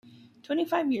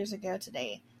25 years ago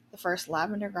today, the first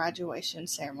Lavender graduation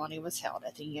ceremony was held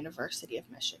at the University of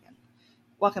Michigan.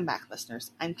 Welcome back,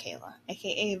 listeners. I'm Kayla,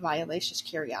 aka Violacious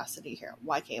Curiosity here at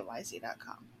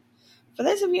YKYZ.com. For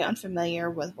those of you unfamiliar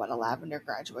with what a Lavender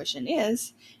graduation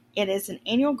is, it is an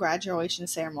annual graduation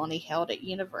ceremony held at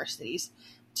universities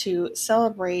to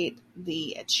celebrate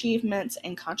the achievements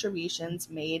and contributions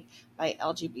made by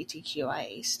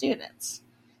LGBTQIA students.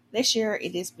 This year,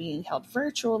 it is being held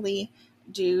virtually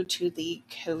due to the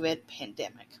COVID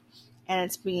pandemic, and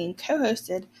it's being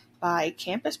co-hosted by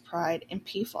Campus Pride and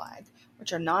PFLAG,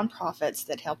 which are nonprofits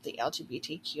that help the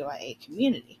LGBTQIA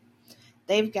community.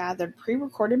 They've gathered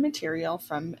pre-recorded material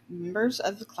from members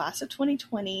of the class of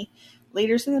 2020,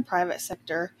 leaders in the private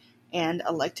sector, and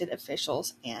elected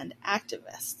officials and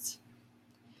activists.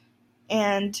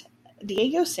 And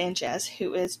Diego Sanchez,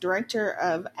 who is Director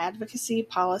of Advocacy,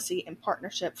 Policy, and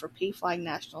Partnership for PFLAG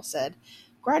National, said,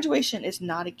 "Graduation is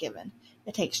not a given.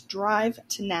 It takes drive,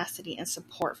 tenacity, and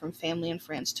support from family and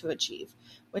friends to achieve,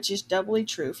 which is doubly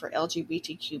true for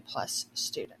LGBTQ+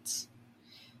 students."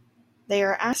 They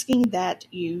are asking that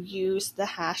you use the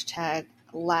hashtag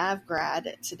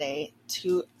 #LavGrad today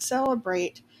to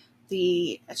celebrate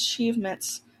the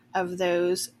achievements of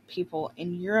those people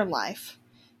in your life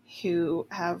who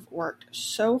have worked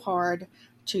so hard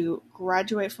to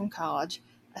graduate from college,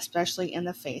 especially in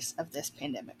the face of this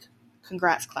pandemic.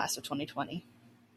 Congrats, class of 2020.